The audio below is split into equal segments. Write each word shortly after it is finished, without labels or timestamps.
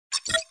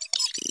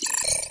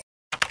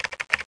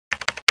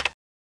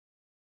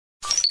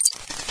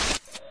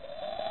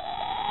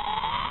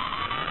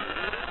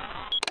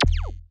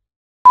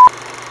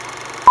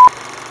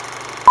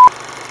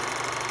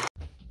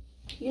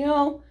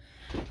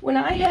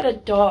had a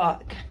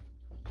dog,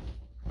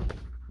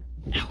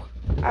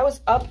 I was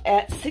up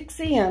at 6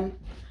 a.m.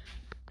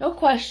 No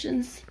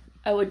questions.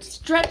 I would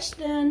stretch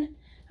then.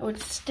 I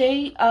would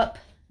stay up.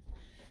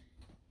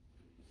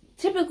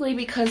 Typically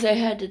because I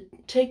had to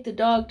take the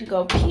dog to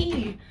go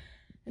pee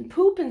and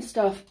poop and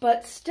stuff,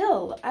 but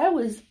still, I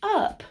was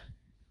up.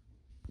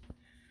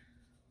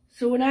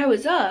 So when I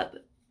was up,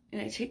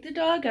 and I take the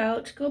dog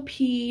out to go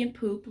pee and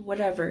poop,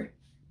 whatever.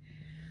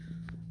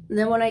 And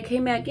then when I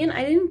came back in,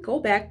 I didn't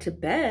go back to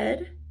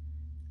bed.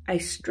 I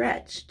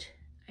stretched.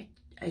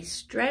 I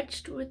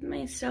stretched with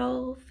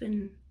myself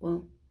and,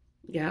 well,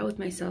 yeah, with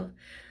myself.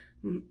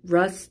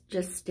 Russ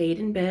just stayed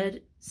in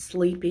bed,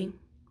 sleeping.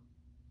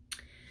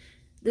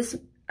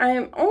 I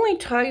am only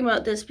talking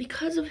about this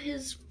because of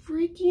his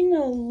freaking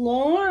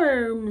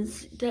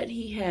alarms that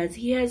he has.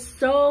 He has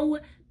so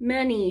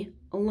many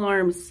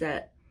alarms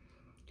set.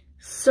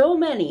 So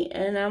many.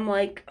 And I'm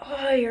like,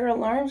 oh, your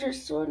alarms are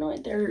so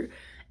annoying. They're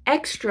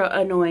extra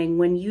annoying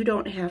when you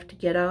don't have to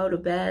get out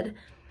of bed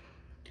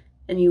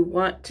and you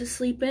want to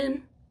sleep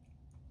in.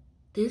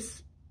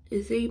 This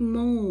is a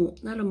mole,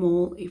 not a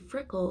mole, a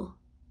freckle.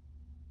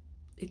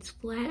 It's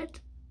flat.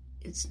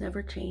 It's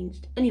never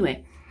changed.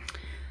 Anyway,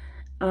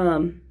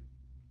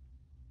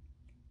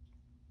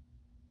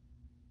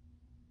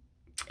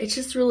 it's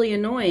just really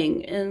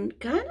annoying and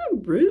kind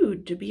of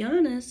rude, to be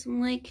honest. I'm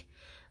like,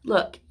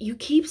 look, you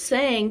keep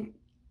saying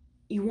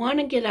you want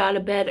to get out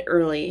of bed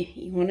early.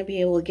 You want to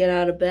be able to get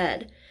out of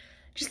bed.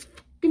 Just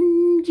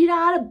fucking get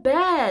out of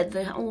bed.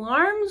 The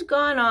alarm's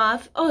gone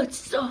off. Oh, it's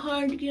so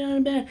hard to get out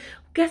of bed.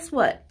 Guess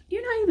what?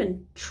 You're not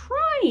even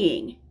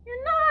trying.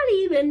 You're not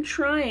even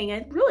trying.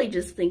 I really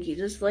just think he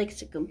just likes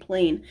to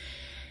complain.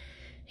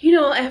 You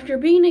know, after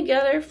being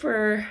together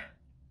for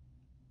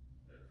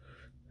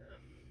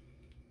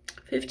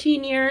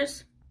 15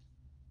 years,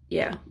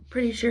 yeah,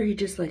 pretty sure he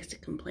just likes to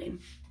complain.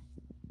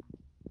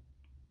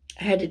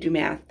 I had to do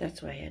math.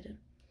 That's why I had to.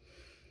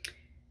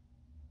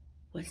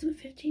 Wasn't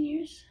it 15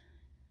 years?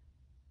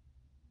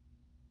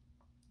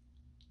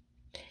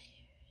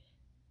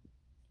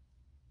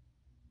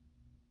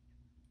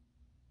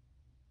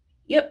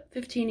 Yep,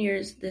 15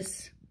 years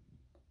this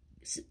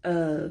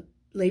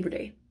Labor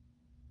Day.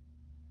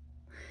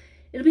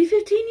 It'll be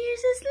 15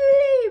 years this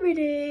Labor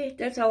Day.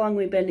 That's how long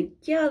we've been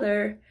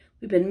together.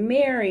 We've been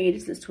married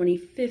since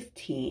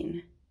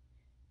 2015.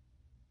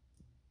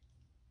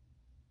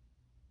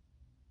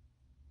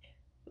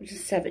 Which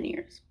is 7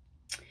 years.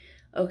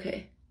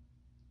 Okay.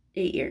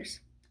 8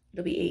 years.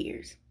 It'll be 8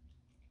 years.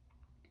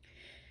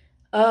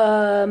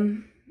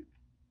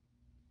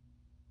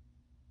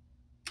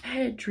 I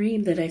had a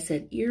dream that I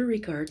said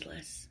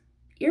irregardless.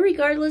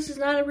 Irregardless is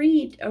not a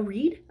read. A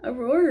read? A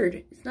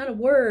word. It's not a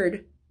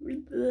word.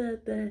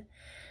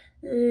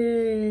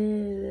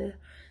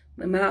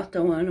 My mouth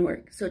don't want to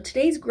work. So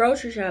today's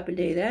grocery shopping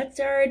day. That's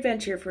our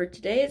adventure for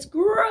today. It's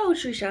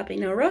grocery shopping.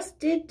 Now, Russ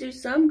did do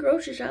some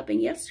grocery shopping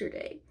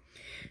yesterday.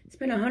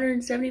 Spent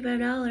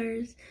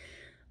 $175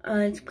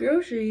 on some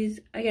groceries.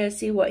 I gotta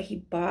see what he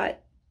bought.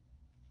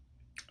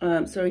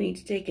 So I need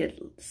to take a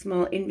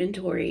small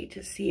inventory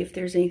to see if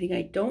there's anything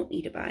I don't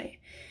need to buy.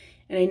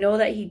 And I know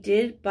that he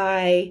did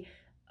buy,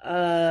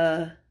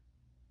 a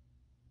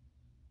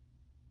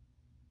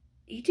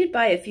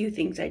few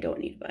things I don't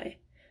need to buy.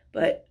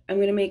 But I'm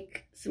going to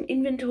make some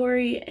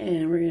inventory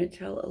and we're going to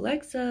tell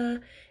Alexa,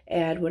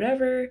 add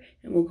whatever,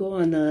 and we'll go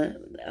on the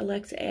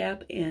Alexa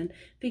app and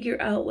figure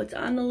out what's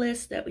on the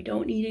list that we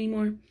don't need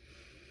anymore.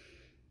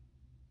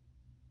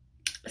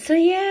 So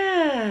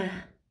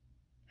yeah.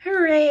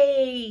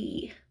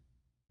 Hooray!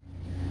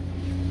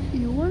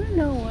 You want to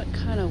know what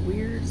kind of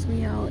weirds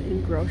me out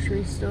in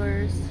grocery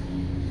stores?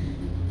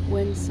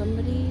 When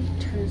somebody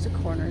turns a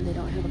corner, they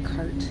don't have a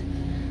cart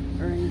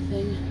or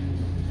anything,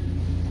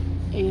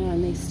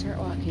 and they start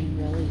walking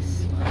really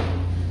slow.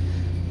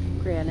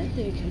 Granted,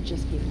 they could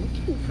just be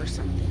looking for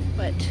something,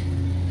 but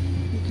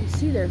you can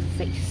see their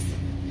face,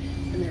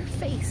 and their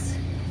face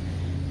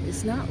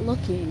is not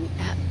looking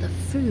at the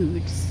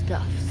food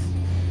stuffs.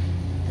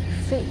 Their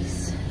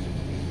face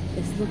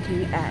is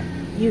looking at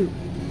you.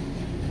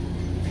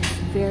 It's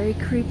very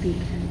creepy.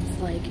 It's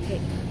like,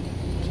 hey,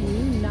 can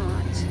you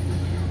not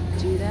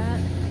do that?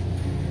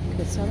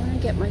 Because I'm gonna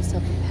get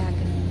myself a pack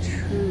of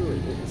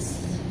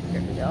Trulies.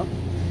 Here we go.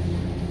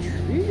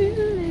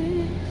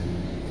 Truly.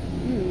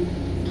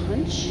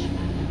 Punch.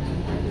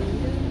 I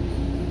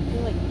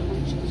feel like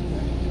punch is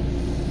good.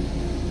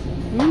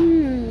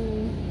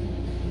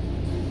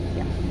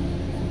 Yeah.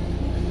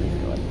 I'm gonna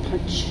go with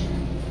punch.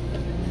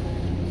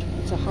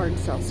 It's a hard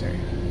seltzer.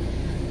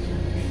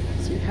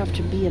 So you have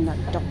to be an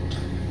adult.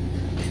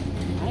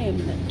 I am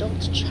an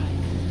adult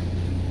child.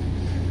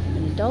 I'm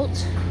an adult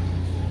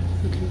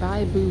who can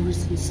buy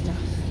booze and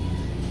stuff.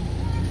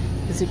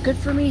 Is it good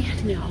for me?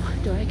 No.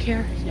 Do I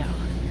care? No.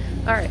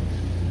 Alright.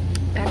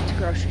 Back to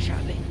grocery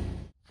shopping.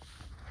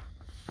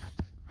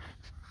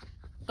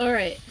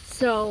 Alright,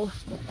 so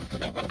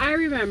I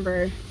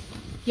remember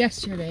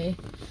yesterday,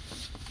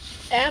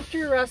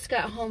 after Russ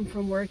got home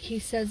from work, he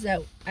says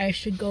that I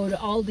should go to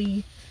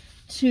Aldi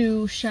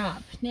to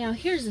shop. Now,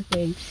 here's the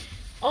thing.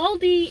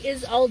 Aldi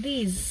is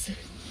Aldi's.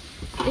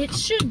 It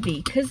should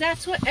be, because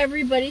that's what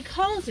everybody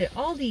calls it.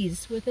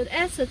 Aldi's with an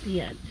S at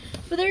the end.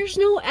 But there's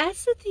no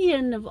S at the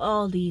end of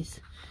Aldi's.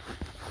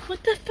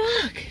 What the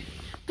fuck?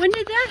 When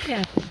did that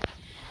happen?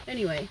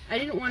 Anyway, I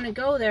didn't want to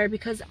go there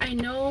because I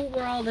know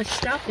where all the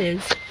stuff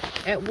is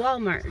at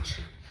Walmart.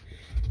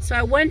 So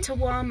I went to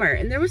Walmart,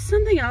 and there was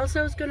something else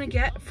I was going to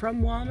get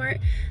from Walmart.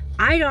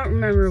 I don't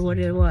remember what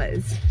it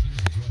was.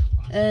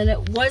 And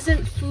it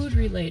wasn't food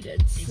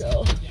related,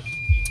 so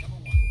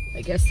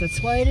I guess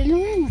that's why I didn't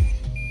remember.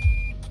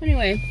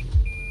 Anyway,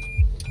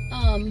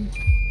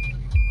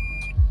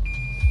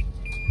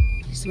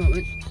 just a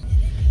moment.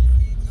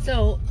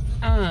 So,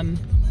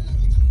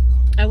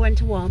 I went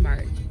to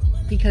Walmart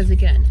because,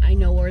 again, I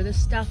know where the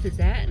stuff is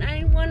at and I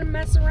didn't want to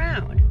mess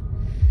around.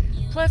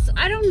 Plus,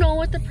 I don't know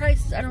what the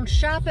prices, I don't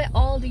shop at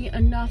Aldi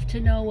enough to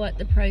know what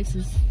the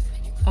prices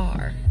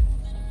are.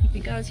 You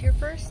think I was here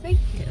first? Thank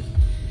you.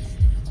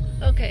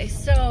 Okay,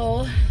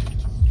 so,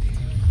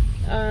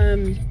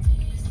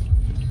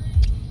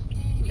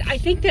 I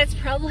think that's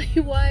probably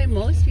why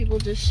most people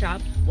just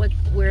shop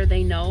where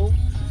they know,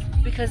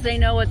 because they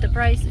know what the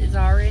price is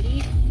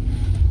already.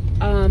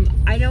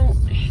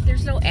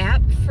 There's no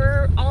app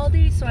for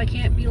Aldi, so I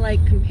can't be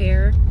like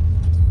compare,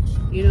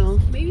 you know.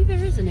 Maybe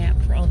there is an app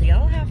for Aldi.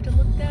 I'll have to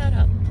look that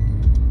up.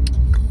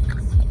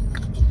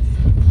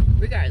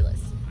 Regardless,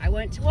 I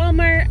went to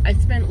Walmart. I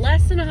spent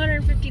less than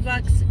 150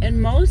 bucks,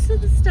 and most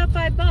of the stuff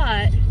I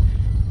bought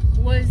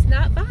was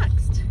not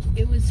boxed.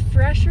 It was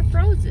fresh or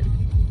frozen.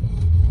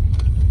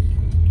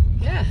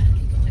 Yeah,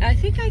 I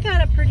think I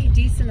got a pretty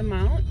decent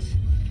amount.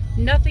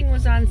 Nothing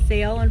was on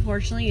sale,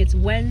 unfortunately. It's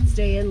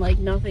Wednesday, and like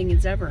nothing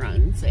is ever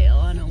on sale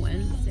on a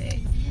Wednesday.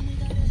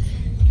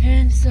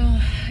 And so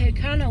I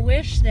kind of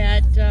wish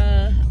that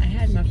I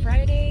had my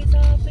Fridays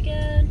off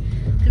again,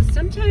 because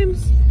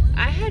sometimes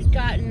I had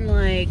gotten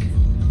like,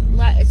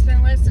 I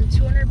spent less than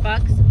 200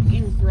 bucks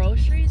in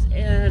groceries,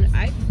 and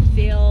I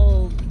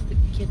filled the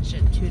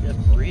kitchen to the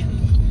brim.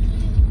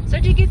 So I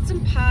did get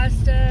some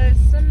pasta,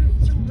 some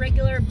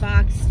regular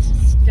boxed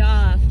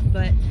stuff,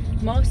 but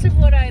most of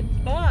what I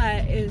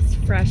bought is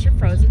fresh or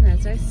frozen,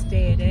 as I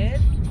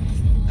stated.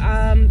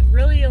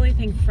 Really the only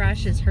thing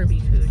fresh is Herbie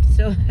food,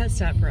 so that's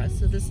not for us.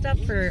 So the stuff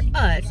for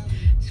us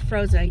is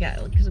frozen. I got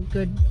some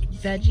good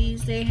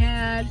veggies they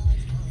had.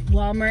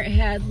 Walmart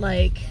had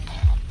like,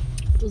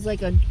 it was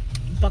like a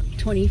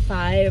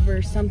 $1.25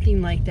 or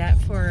something like that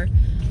for,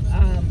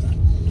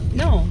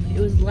 no, it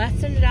was less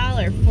than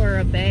 $1 for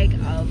a bag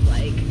of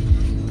like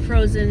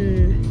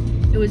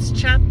frozen, it was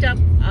chopped up,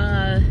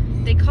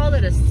 they called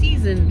it a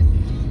seasoned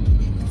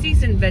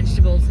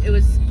vegetables. It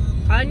was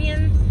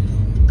onion,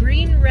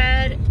 green,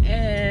 red,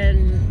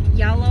 and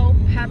yellow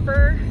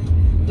pepper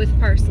with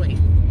parsley.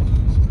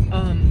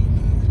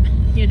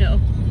 You know,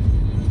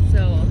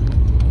 so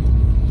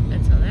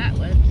that's how that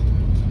went.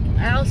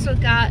 I also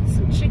got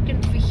some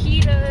chicken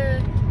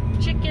fajita,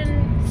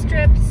 chicken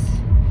strips.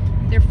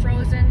 They're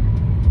frozen.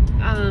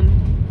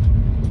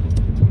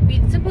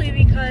 Simply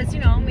because, you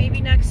know,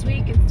 maybe next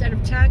week instead of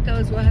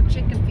tacos we'll have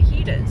chicken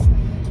fajitas,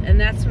 and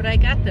that's what I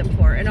got them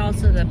for. And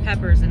also the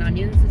peppers and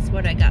onions is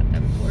what I got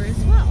them for as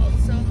well.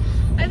 So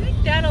I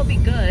think that'll be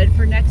good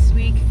for next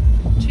week,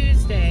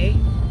 Tuesday.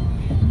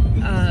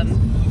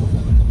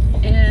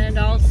 And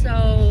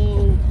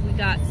also we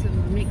got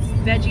some mixed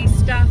veggie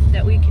stuff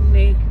that we can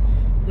make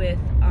with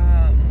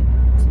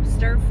some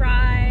stir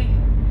fry,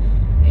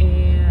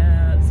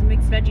 and some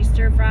mixed veggie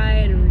stir fry,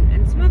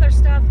 and some other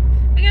stuff.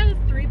 I got a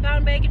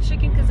 3-pound bag of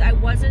chicken because I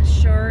wasn't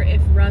sure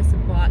if Russ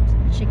bought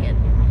chicken.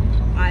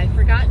 I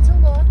forgot to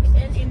look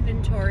in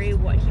inventory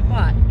what he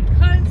bought,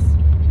 because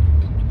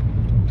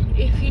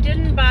if he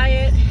didn't buy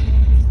it,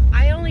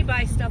 I only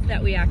buy stuff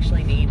that we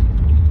actually need,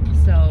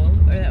 so,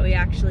 or that we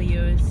actually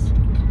use.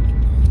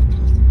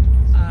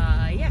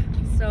 Yeah,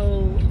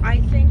 so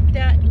I think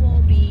that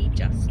will be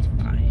just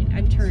fine.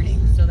 I'm turning,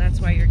 so that's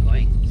why you're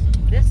going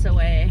this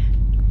way.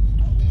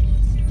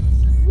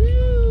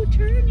 Woo,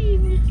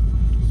 turning.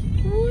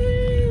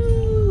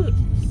 Woo!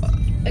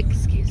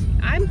 Excuse me.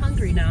 I'm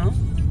hungry now.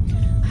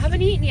 I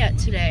haven't eaten yet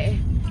today,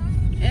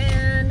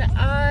 and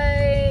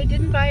I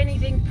didn't buy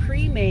anything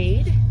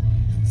pre-made,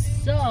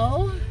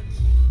 so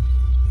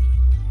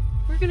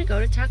we're gonna go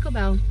to Taco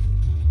Bell.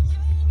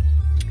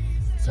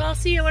 So I'll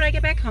see you when I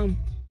get back home.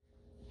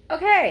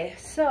 Okay,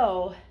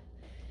 so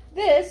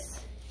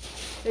this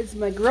is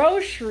my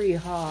grocery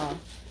haul.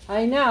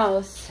 I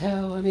know, so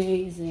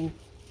amazing.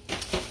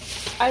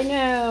 I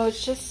know,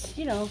 it's just,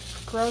 you know,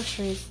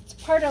 groceries. It's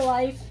part of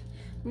life.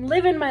 I'm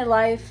living my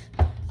life.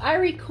 I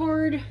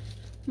record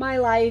my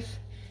life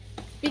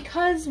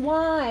because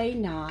why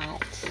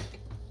not?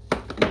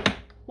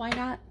 Why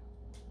not?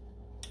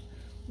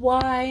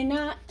 Why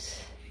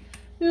not?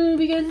 Oh,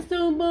 because it's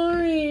so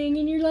boring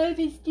and your life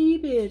is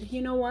stupid.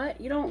 You know what?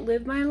 You don't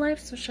live my life,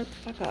 so shut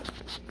the fuck up.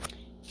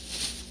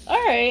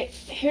 Alright,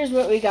 here's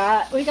what we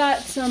got. We got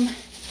some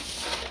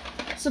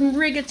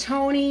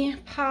rigatoni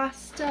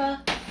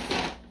pasta.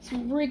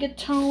 Some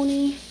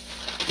rigatoni.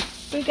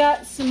 We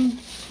got some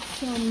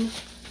some,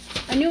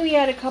 I knew we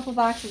had a couple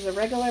boxes of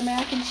regular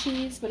mac and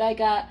cheese, but I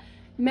got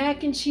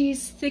mac and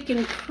cheese thick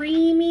and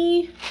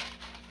creamy.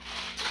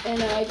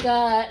 And I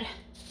got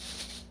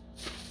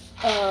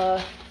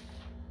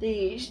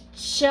the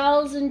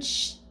shells and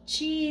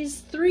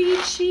cheese,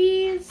 3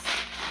 cheese.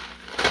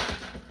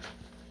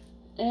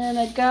 And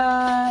I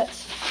got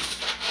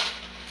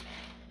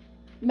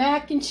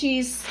mac and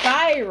cheese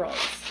spirals.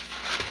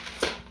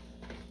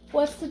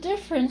 What's the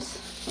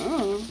difference?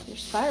 Oh, they're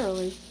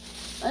spirally.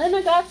 And then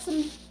I got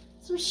some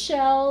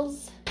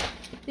shells.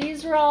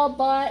 These were all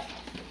bought.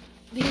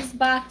 These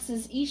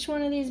boxes, each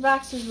one of these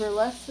boxes were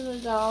less than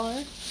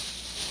 $1.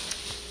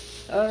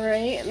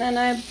 Alright, and then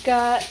I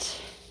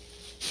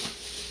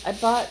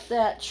bought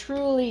that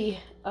Truly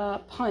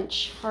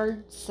Punch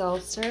hard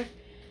seltzer.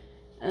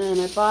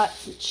 And I bought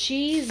some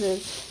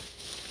cheeses.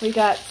 We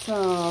got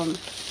a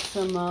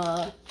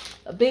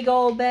big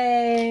old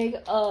bag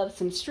of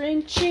some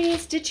string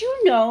cheese. Did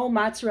you know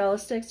mozzarella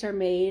sticks are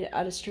made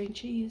out of string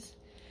cheese?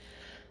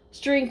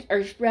 String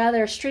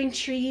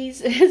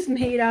cheese is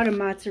made out of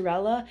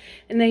mozzarella,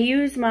 and they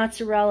use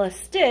mozzarella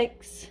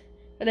sticks,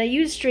 or they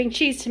use string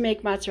cheese to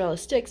make mozzarella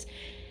sticks.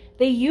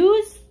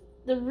 The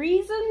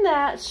reason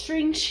that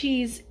string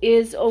cheese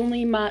is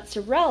only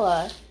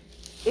mozzarella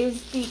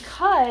is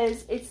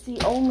because it's the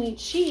only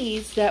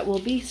cheese that will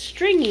be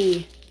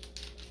stringy.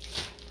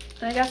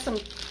 And I got some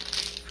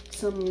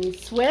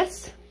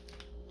Swiss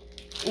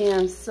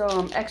and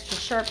some extra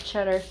sharp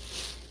cheddar,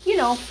 you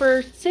know,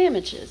 for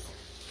sandwiches.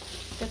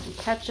 Got some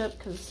ketchup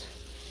because,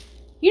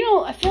 you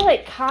know, I feel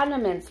like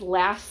condiments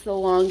last the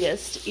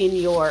longest in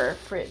your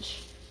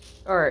fridge.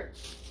 Or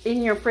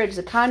in your fridge,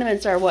 the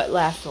condiments are what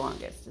lasts the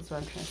longest, is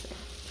what I'm trying to say.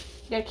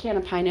 Got a can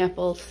of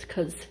pineapples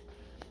because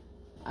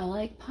I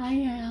like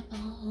pineapples.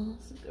 I'm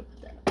gonna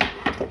put that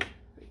right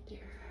there.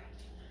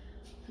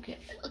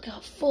 Look how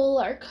full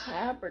our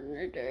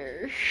cabinet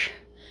is.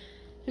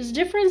 There's a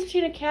difference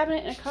between a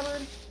cabinet and a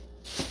cupboard?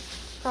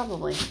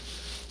 Probably.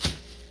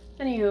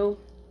 Anywho,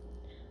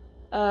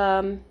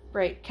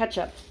 right,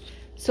 ketchup.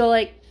 So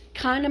like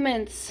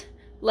condiments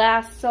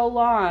last so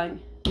long,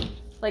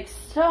 like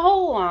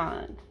so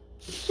long,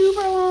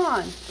 super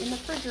long in the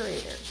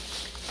refrigerator.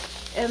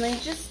 And they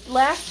just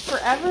last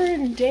forever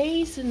and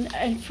days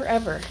and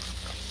forever.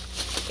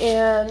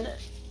 And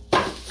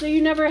so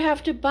you never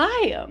have to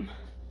buy them.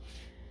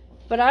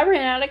 But I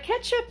ran out of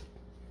ketchup.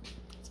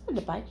 So I had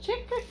to buy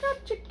ketchup.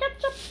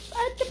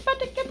 I had to buy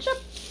the ketchup.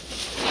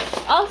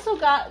 Also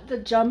got the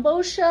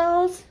jumbo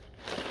shells,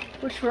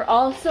 which were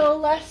also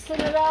less than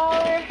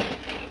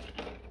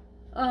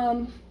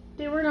 $1.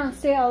 They weren't on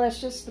sale,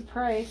 that's just the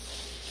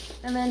price.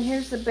 And then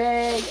here's the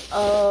bag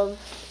of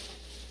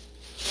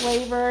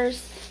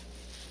flavors,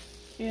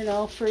 you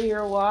know, for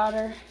your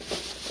water.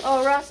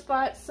 Oh, Russ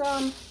bought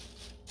some.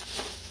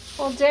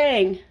 Well,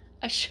 dang,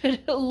 I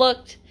should have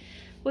looked.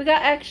 We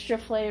got extra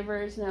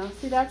flavors now.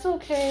 See, that's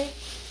okay,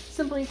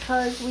 simply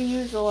because we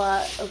use a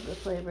lot of the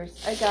flavors.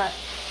 I got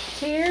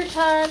tater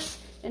tots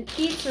and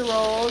pizza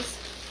rolls,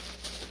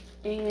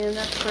 and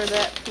that's where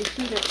that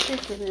fajita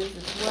chicken is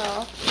as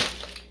well.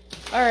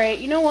 Alright,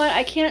 you know what?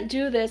 I can't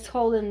do this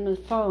holding the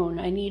phone.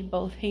 I need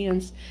both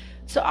hands.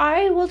 So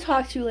I will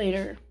talk to you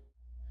later.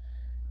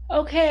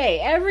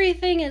 Okay,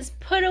 everything is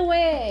put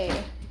away.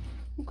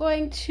 I'm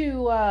going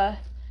to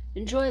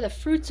enjoy the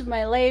fruits of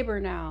my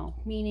labor now,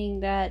 meaning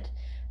that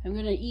I'm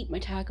going to eat my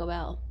Taco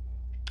Bell.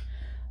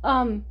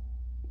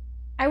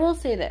 I will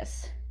say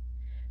this.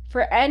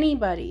 For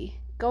anybody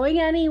going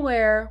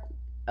anywhere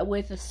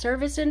with a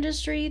service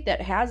industry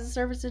that has a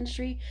service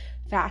industry,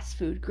 fast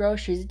food,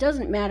 groceries, it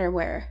doesn't matter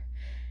where.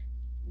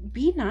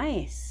 Be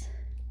nice.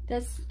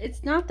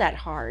 It's not that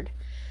hard.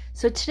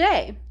 So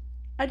today,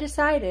 I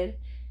decided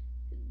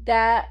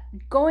that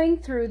going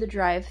through the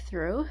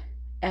drive-thru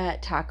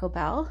at Taco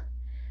Bell,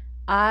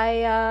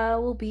 I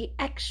will be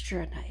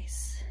extra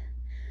nice.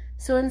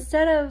 So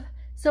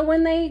so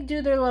when they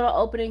do their little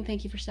opening,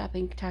 thank you for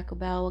stopping Taco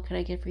Bell, what can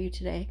I get for you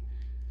today?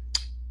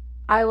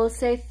 I will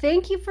say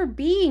thank you for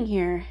being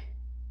here,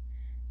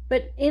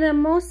 but in a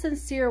most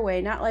sincere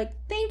way, not like,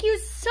 thank you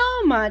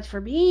so much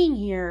for being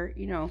here.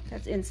 You know,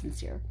 that's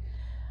insincere.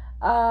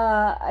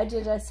 I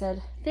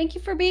said, thank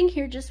you for being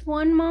here, just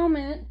one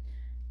moment.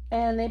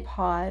 And they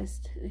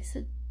paused. They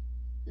said,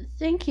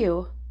 thank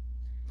you.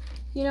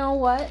 You know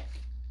what?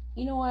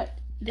 You know what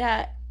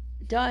that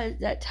does?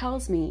 That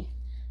tells me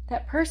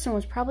that person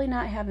was probably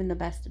not having the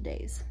best of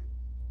days.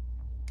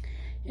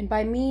 And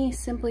by me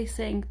simply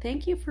saying,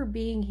 thank you for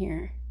being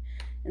here,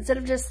 instead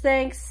of just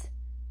thanks,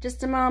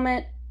 just a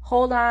moment,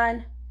 hold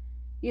on,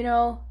 you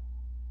know,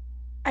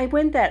 I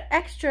went that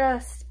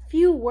extra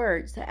few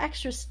words, the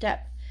extra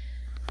step,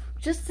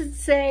 just to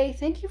say,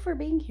 thank you for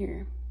being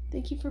here.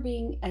 Thank you for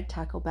being at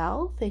Taco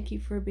Bell. Thank you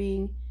for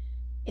being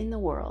in the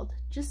world.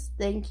 Just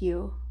thank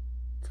you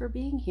for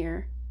being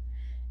here.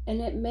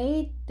 And it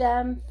made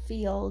them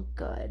feel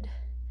good.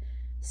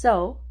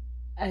 So,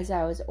 as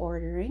I was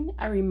ordering,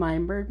 I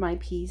remembered my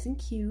P's and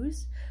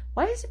Q's.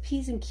 Why is it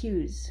P's and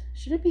Q's?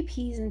 Shouldn't it be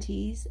P's and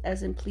T's,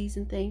 as in please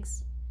and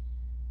thanks?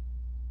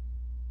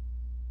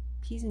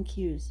 P's and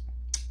Q's.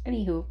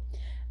 Anywho,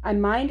 I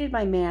minded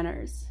my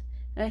manners.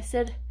 And I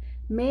said,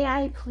 may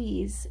I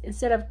please,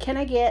 instead of can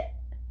I get,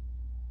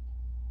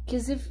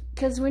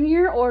 because when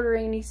you're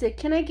ordering, you say,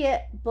 can I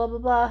get blah, blah,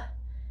 blah.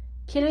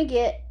 Can I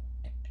get,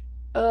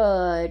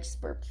 I just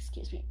burped,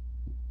 excuse me.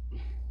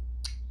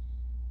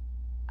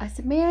 I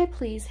said, may I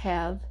please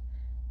have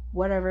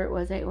whatever it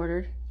was I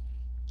ordered?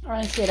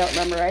 Honestly, I don't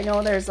remember. I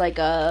know there's like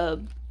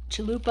a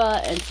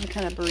chalupa and some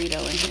kind of burrito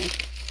in here.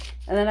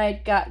 And then I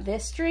got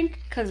this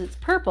drink because it's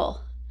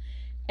purple.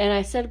 And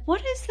I said,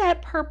 what is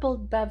that purple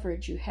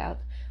beverage you have?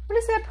 What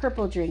is that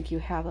purple drink you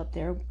have up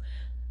there?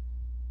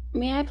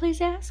 May I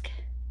please ask?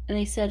 And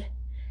they said,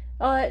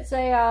 oh, it's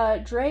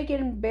a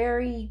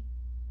dragonberry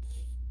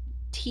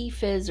tea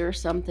fizz or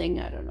something.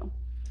 I don't know.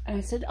 And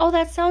I said, oh,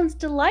 that sounds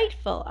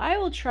delightful. I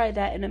will try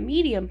that in a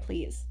medium,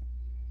 please.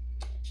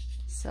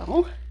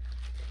 So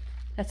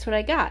that's what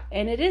I got.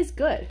 And it is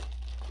good.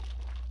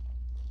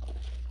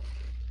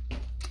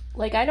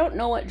 Like, I don't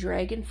know what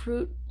dragon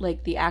fruit,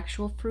 like the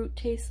actual fruit,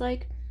 tastes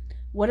like.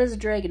 What is a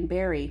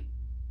dragonberry?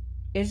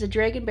 Is a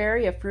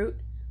dragonberry a fruit?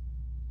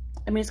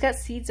 I mean, it's got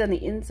seeds on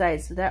the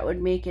inside, so that would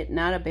make it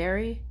not a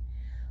berry.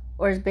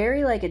 Or is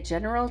berry like a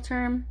general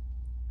term?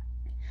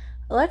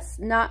 Let's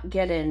not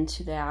get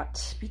into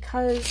that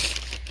because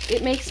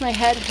it makes my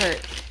head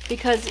hurt.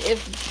 Because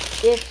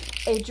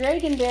if a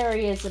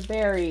dragonberry is a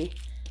berry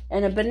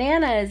and a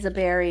banana is a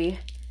berry,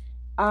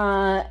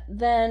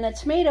 then a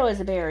tomato is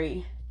a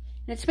berry.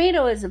 And a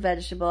tomato is a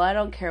vegetable. I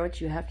don't care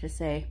what you have to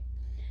say.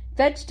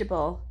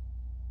 Vegetable,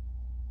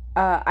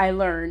 I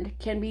learned,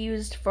 can be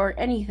used for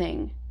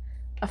anything.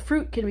 A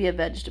fruit can be a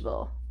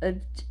vegetable.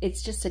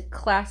 It's just a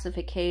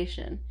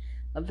classification.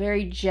 A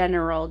very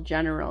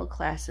general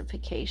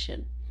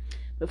classification.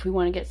 But if we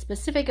want to get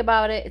specific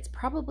about it, it's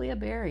probably a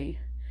berry,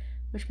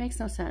 which makes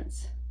no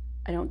sense.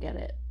 I don't get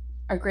it.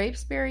 Are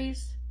grapes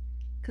berries?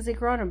 Because they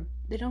grow on a,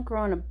 they don't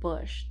grow on a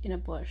bush, on a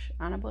bush.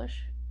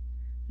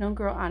 They don't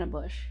grow on a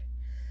bush.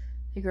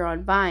 They grow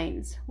on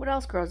vines. What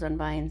else grows on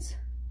vines?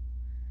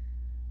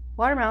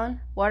 Watermelon,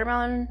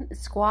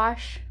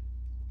 squash.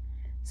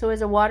 So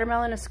is a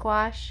watermelon a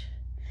squash?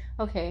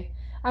 Okay.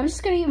 I'm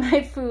just going to eat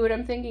my food.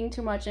 I'm thinking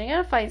too much. And I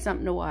got to find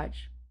something to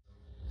watch.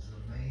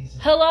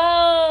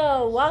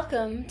 Hello!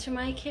 Welcome to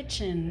my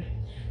kitchen.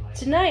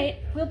 Tonight,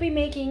 we'll be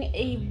making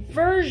a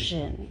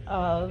version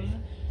of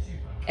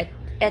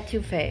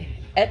etouffee.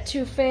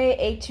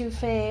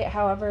 Etouffee,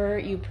 however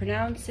you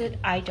pronounce it,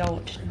 I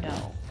don't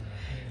know.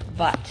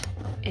 But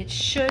it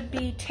should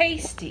be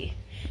tasty.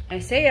 I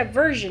say a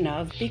version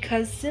of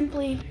because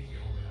simply,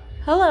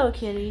 hello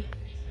kitty,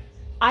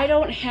 I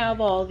don't have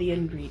all the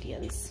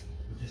ingredients.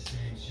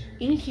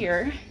 In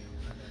here,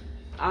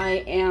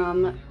 I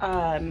am,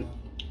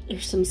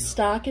 there's some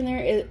stock in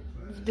there.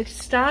 The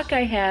stock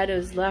I had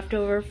was left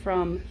over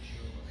from,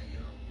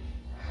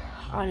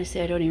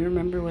 honestly, I don't even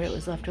remember what it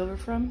was left over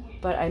from,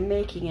 but I'm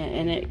making it,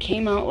 and it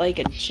came out like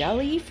a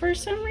jelly for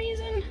some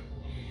reason.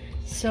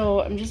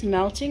 So I'm just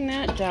melting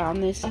that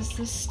down. This is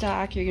the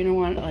stock. You're gonna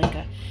want like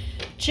a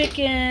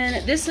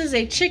chicken. This is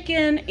a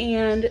chicken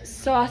and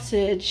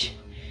sausage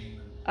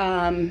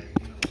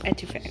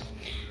etouffee.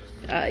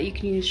 You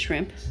can use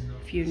shrimp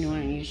if you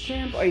want to use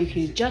shrimp, or you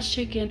can use just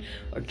chicken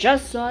or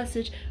just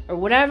sausage or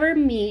whatever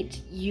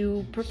meat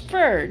you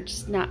prefer,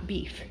 just not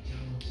beef.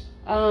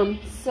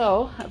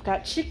 So I've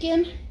got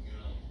chicken.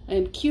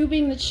 I'm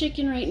cubing the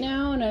chicken right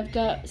now, and I've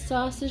got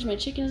sausage. My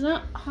chicken is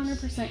not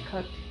 100%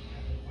 cooked.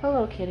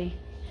 Hello, kitty.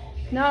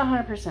 Not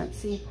 100%.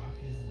 See,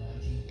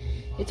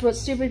 it's what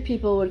stupid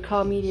people would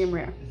call medium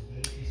rare.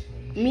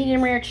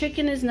 Medium rare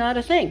chicken is not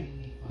a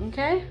thing.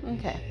 Okay?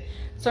 Okay.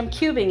 So I'm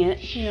cubing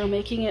it, you know,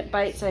 making it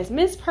bite-sized.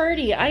 Miss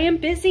Purdy, I am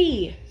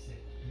busy.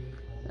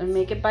 I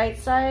make it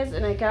bite-sized,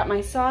 and I got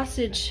my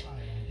sausage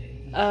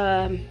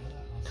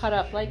cut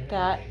up like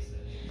that.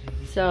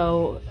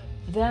 So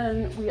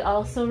then we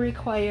also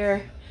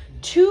require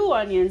 2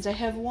 onions. I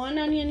have 1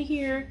 onion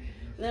here,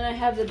 and then I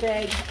have the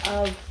bag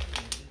of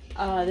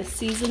the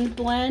seasoned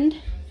blend,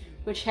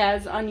 which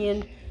has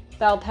onion,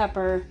 bell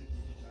pepper,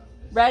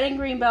 red and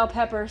green bell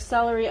pepper,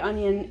 celery,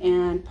 onion,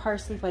 and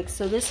parsley flakes.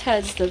 So this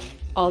has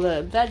all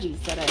the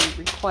veggies that I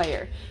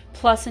require,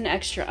 plus an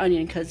extra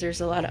onion because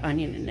there's a lot of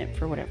onion in it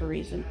for whatever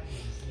reason.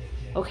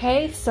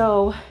 Okay,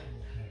 so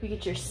we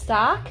get your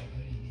stock,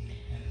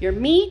 your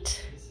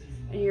meat,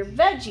 and your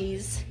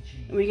veggies,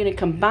 and we're gonna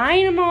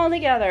combine them all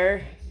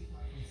together.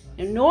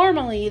 And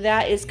normally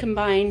that is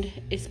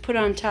put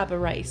on top of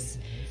rice.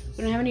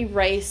 We don't have any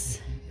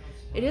rice.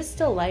 It is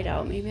still light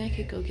out. Maybe I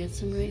could go get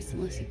some rice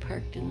unless he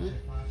parked in the...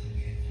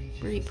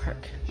 Where'd he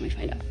park? Let me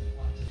find out.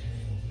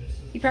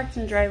 He parked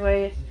in the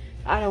driveway.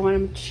 I don't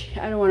want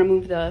to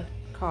move the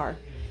car.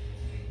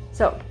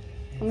 So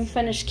let me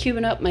finish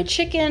cubing up my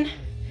chicken,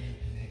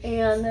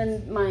 and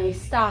then my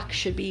stock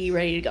should be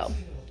ready to go.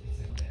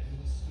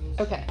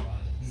 Okay,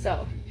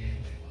 so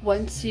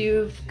once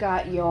you've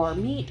got your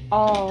meat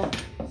all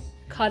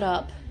cut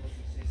up,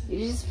 you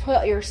just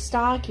put your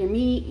stock, your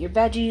meat, your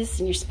veggies,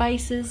 and your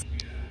spices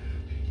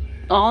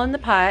all in the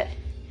pot.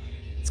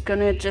 It's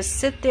gonna just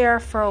sit there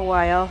for a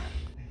while.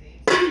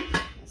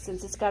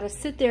 since it's got to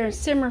sit there and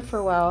simmer for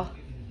a while,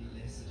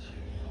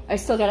 I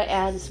still got to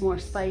add some more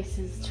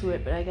spices to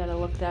it, but I got to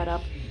look that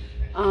up.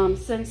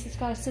 Since it's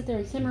got to sit there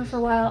and simmer for a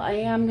while, I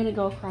am going to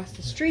go across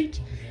the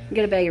street and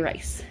get a bag of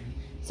rice.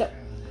 So,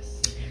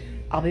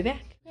 I'll be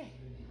back.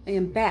 I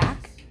am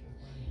back.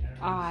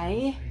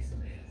 I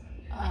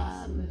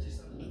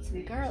need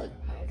some garlic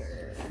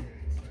powder.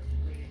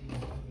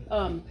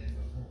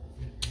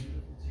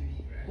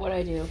 What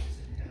I do,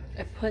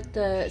 I put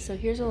so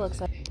here's what it looks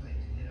like.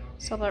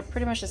 So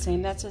pretty much the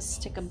same. That's a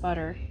stick of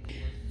butter.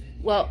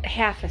 Well,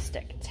 half a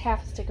stick. It's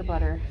half a stick of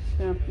butter.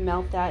 I'm gonna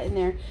melt that in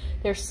there.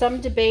 There's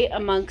some debate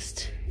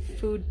amongst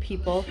food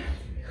people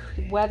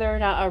whether or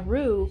not a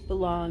roux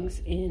belongs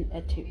in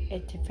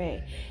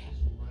etouffee.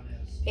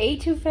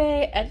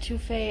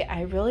 Etouffee,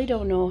 I really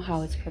don't know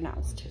how it's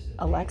pronounced.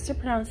 Alexa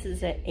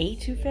pronounces it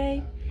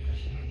etouffee.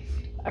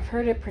 I've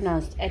heard it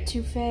pronounced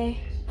etouffee.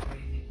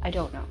 I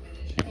don't know.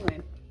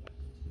 Anyway,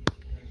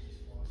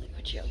 let me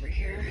put you over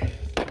here.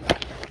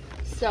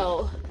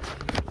 So,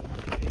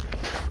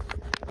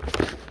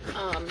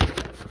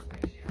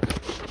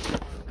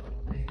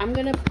 I'm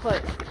gonna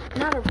put,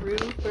 not a roux,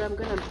 but I'm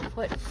gonna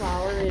put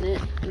flour in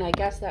it, and I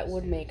guess that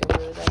would make a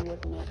roux then,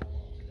 wouldn't it?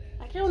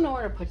 I don't know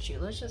where to put you.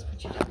 Let's just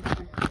put you down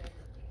here.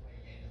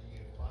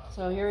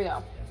 So here we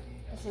go.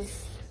 This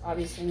is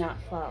obviously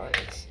not flour.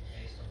 It's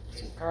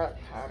some garlic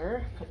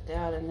powder. Put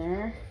that in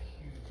there.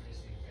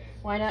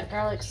 Why not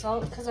garlic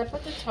salt? Because I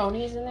put the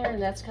Tony's in there,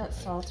 and that's got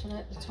salt in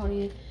it. The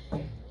Tony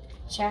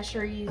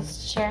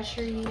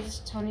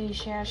Chasheries, Tony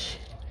Shash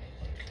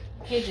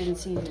Cajun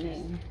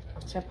seasoning.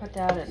 So I put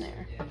that in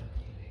there.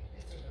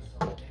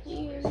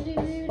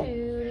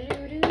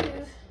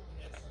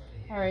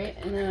 Alright,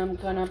 and then I'm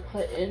gonna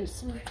put in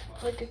some,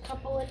 like a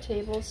couple of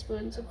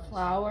tablespoons of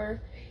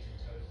flour,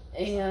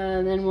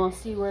 and then we'll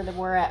see where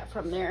we're at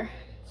from there.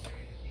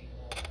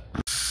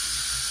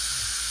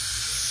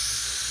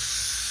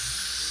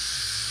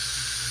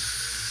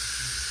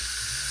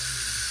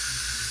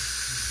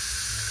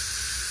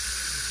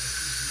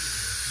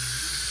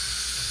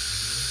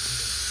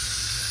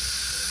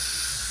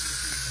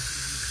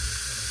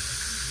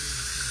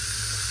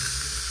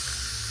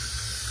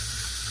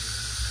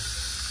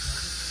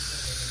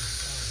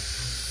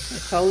 My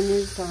phone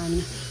is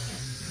on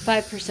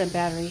 5%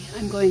 battery.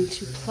 I'm going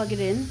to plug it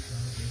in,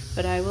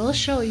 but I will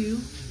show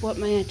you what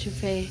my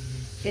etouffee-ish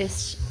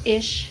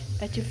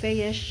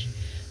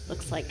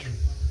looks like.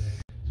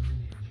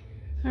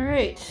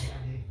 Alright,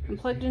 I'm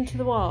plugged into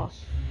the wall.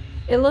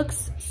 It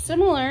looks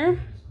similar,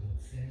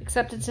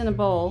 except it's in a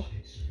bowl.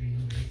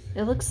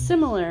 It looks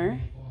similar,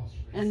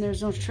 and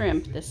there's no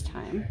shrimp this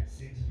time.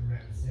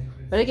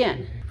 But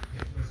again,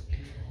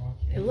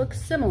 it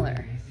looks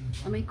similar.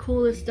 Let me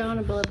cool this down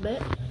a little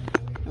bit.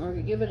 We're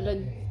gonna give it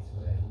a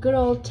good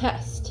old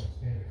taste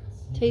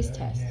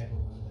test.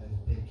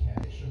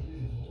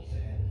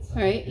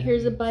 All right,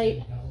 here's a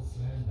bite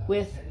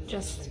with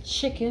just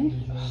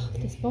chicken. Oh,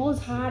 this bowl is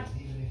hot.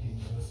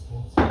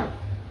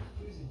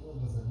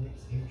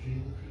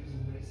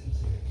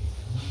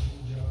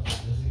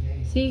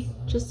 See,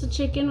 just the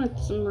chicken with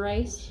some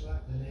rice.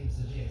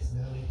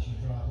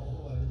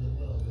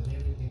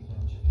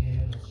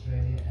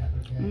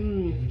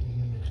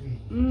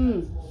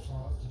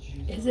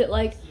 Is it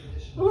like,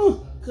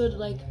 oh, good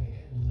like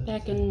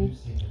back in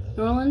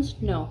New Orleans?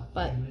 No,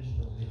 but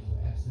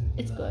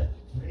it's good.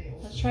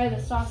 Let's try the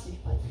sausage.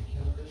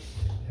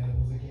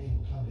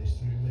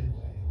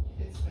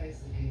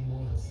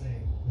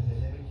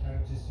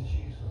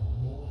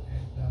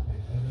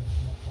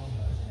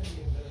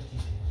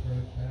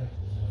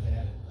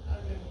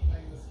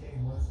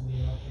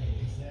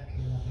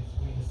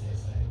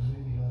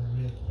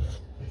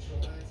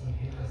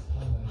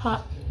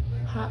 Hot,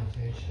 hot,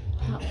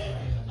 hot.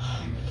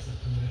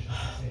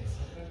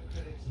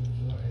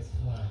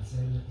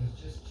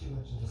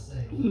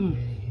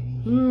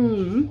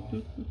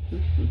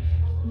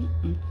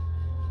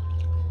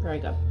 Very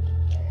good.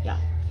 Yeah.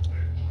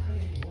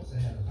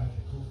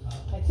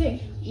 I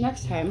think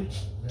next time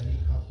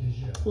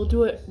we'll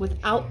do it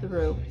without the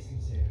roux.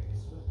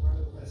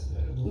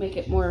 Make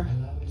it more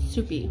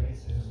soupy,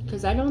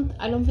 because I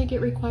don't think it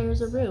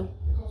requires a roux.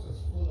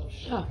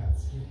 Yeah,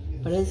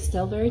 but it's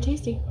still very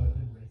tasty.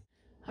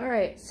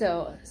 Alright,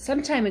 so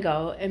some time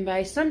ago, and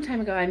by some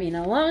time ago I mean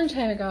a long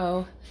time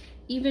ago,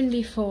 even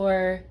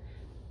before,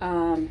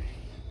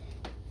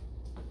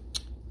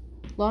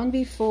 long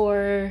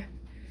before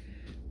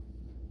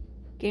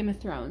Game of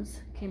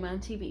Thrones came on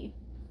TV,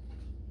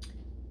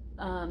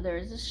 there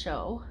was a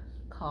show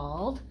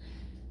called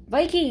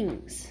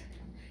Vikings,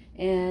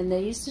 and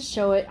they used to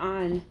show it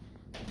on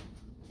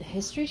the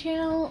History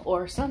Channel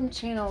or some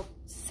channel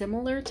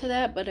similar to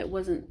that, but it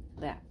wasn't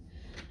that.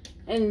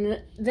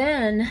 And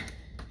then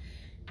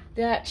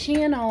that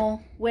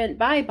channel went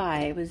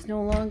bye-bye. It was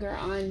no longer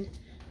on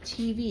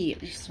TV.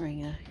 I'm just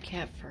throwing a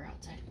cat fur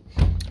outside.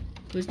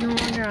 It was no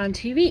longer on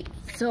TV,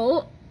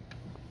 so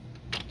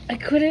I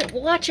couldn't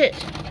watch it.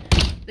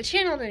 The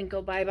channel didn't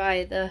go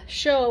bye-bye. The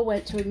show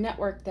went to a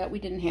network that we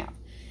didn't have,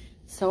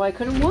 so I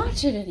couldn't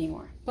watch it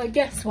anymore. But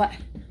guess what?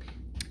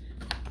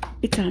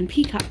 It's on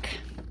Peacock.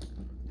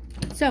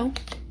 So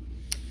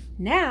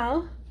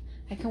now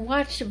I can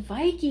watch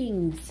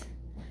Vikings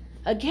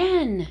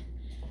again.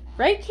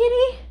 Right,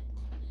 kitty?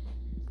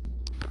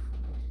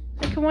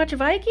 I can watch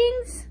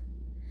Vikings?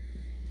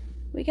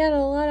 We got a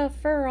lot of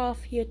fur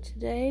off here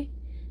today.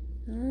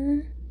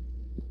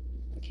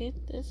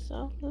 Get this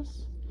off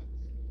this.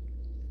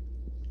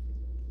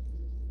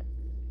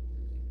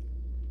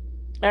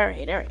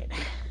 Alright.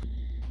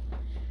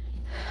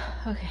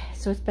 Okay,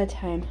 so it's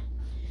bedtime.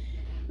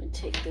 I'm gonna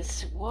take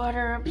this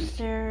water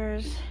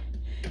upstairs.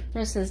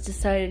 Russ has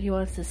decided he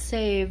wants to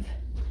save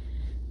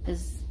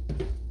his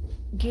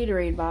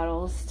Gatorade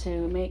bottles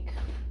to make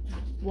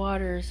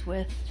waters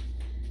with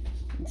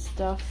and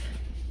stuff.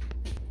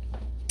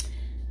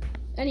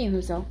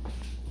 Anywho,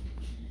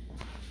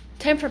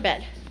 time for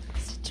bed.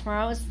 So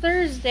tomorrow is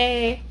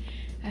Thursday.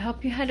 I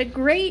hope you had a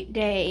great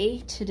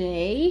day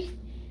today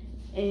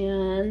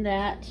and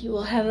that you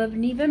will have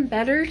an even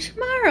better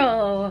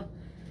tomorrow.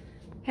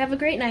 Have a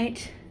great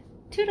night.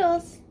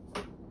 Toodles.